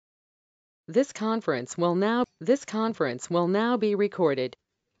This conference will now be recorded.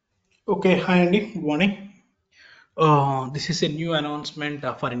 Okay, hi Andy. Good morning. This is a new announcement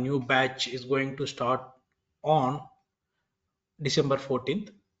for a new batch is going to start on December 14th.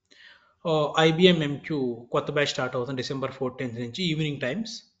 IBM MQ కొత్త batch start అవుతుంది December 14th నుంచి evening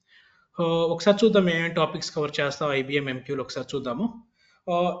times. ఒకసారి చూద్దాం ఏమేమి topics cover చేస్తాం IBM ఎంక్యూలో ఒకసారి చూద్దాము.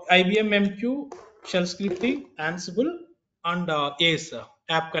 IBM MQ shell scripting Ansible and ace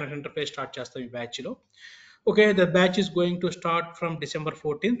app connect interface start చేస్తాం ఈ బ్యాచ్లో. Okay, the batch is going to start from December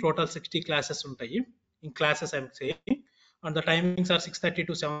 14th. Total 60 classes ఉంటాయి. In classes I'm saying. And the timings are 6:30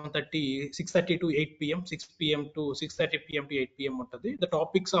 to 7:30, 6:30 to 8 p.m., 6 p.m. to 6:30 p.m. to 8 p.m. ఉంటుంది. The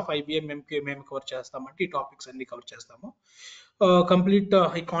topics of IBM MQ మేము cover చేస్తామంటే ఈ topics అన్ని cover చేస్తాము. Complete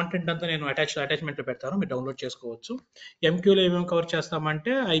ఈ content అంతా నేను అటాచ్మెంట్ పెడతాను, మీరు డౌన్లోడ్ చేసుకోవచ్చు. ఎంక్యూలో ఏమేమి కవర్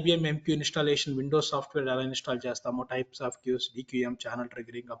చేస్తామంటే IBM MQ installation, Windows software ఎలా ఇన్స్టాల్ చేస్తాము, types of cues, డిక్యూఎం, channel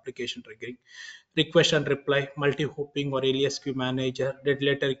triggering, application triggering, request and reply, multi-hopping or alias queue manager, dead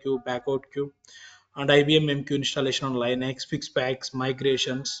letter queue, backout queue, and IBM MQ installation on Linux, fixed packs,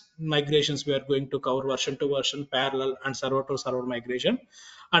 migrations. Migrations we are going to cover version to version, parallel and server to server migration,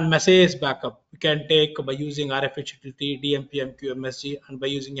 and message backup. We can take by using RFHTTP, dmpmqmsg, and by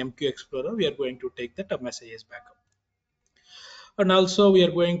using MqExplorer, we are going to take that message backup. And also we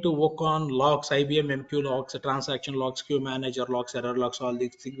are going to work on logs, IBM MQ logs, transaction logs, queue manager logs, error logs, all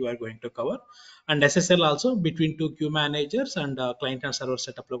these things we are going to cover. And SSL also between two queue managers and client and server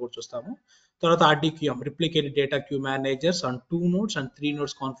setup lo kuda chustamu. Tarvata RDQM, replicated data queue managers on 2 nodes and 3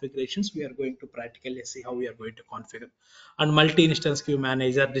 nodes configurations we are going to practically see how we are going to configure. And multi-instance queue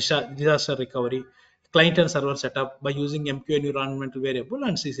manager, disaster recovery, client and server setup by using MQ environmental variable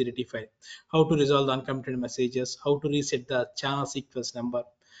and CCDT file, how to resolve the uncommitted messages, how to reset the channel sequence number,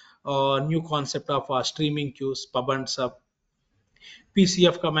 new concept of streaming queues, pub and sub,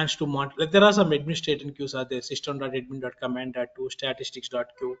 PCF commands to monitor. Like there are some administrative queues are there, system.admin.command.to,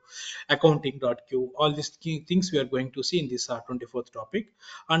 statistics.q, accounting.q, all these key things we are going to see in this 24th topic.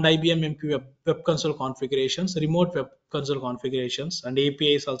 And IBM MQ web console configurations, remote web console configurations, and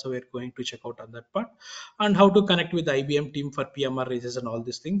APIs also we are going to check out on that part. And how to connect with the IBM team for PMR raises and all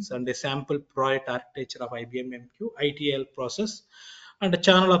these things, and a sample project architecture of IBM MQ, ITL process, and the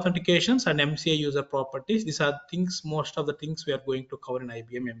channel authentications and MCA user properties. These are things, most of the things we are going to cover in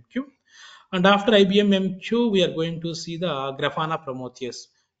IBM MQ. And after IBM MQ, we are going to see the Grafana Prometheus.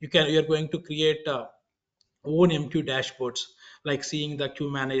 You are going to create own MQ dashboards, like seeing the queue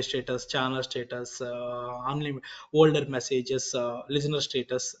manager status, channel status, unlimited older messages, listener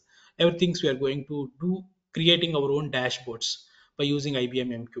status, everything we are going to do, creating our own dashboards by using IBM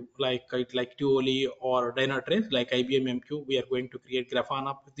MQ, like Duoli or Dynatrace, like IBM MQ. We are going to create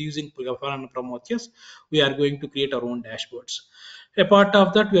Grafana using Grafana Prometheus. We are going to create our own dashboards. A part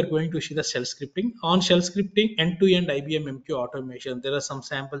of that, we are going to see the shell scripting. On shell scripting, end-to-end IBM MQ automation, there are some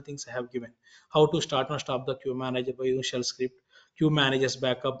sample things I have given. How to start and stop the queue manager by using shell script, queue managers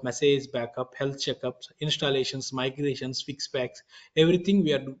backup, message backup, health checkups, installations, migrations, fix packs, everything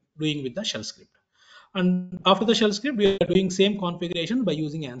we are doing with the shell script. And after the shell script, we are doing same configuration by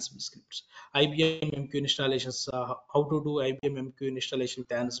using Ansible scripts. IBM MQ installations, how to do IBM MQ installation with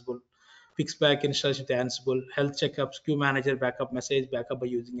Ansible, fix pack installation with Ansible, health checkups, queue manager backup, message backup by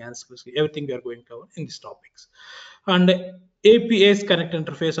using Ansible. Everything we are going to cover in these topics. And APA's connect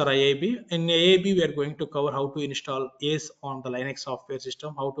interface or IAB. In IAB, we are going to cover how to install ACE on the Linux software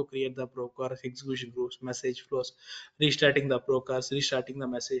system, how to create the brokers, execution groups, message flows, restarting the brokers, restarting the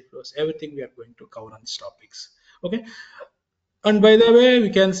message flows, everything we are going to cover on these topics. Okay. And by the way, we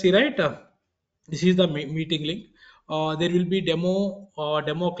can see, right, this is the meeting link. There will be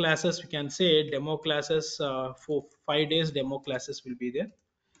demo classes. We can say demo classes for 5 days. Demo classes will be there.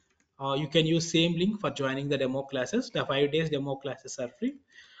 You can use same link for joining the demo classes. The 5 days demo classes are free.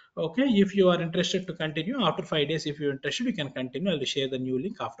 Okay, if you are interested to continue after 5 days, if you're interested, you can continue. I'll share the new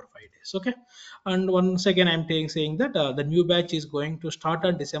link after 5 days. Okay, and once again, I'm saying that the new batch is going to start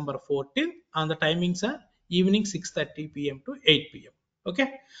on December 14th, and the timings are evening 6:30 p.m. to 8 p.m. Okay,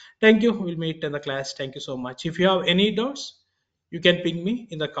 thank you. We'll meet in the class. Thank you so much. If you have any doubts, you can ping me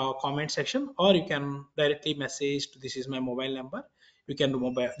in the comment section, or you can directly message to this is my mobile number. You can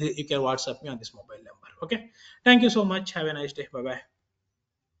WhatsApp me on this mobile number. Okay, thank you so much. Have a nice day. Bye bye.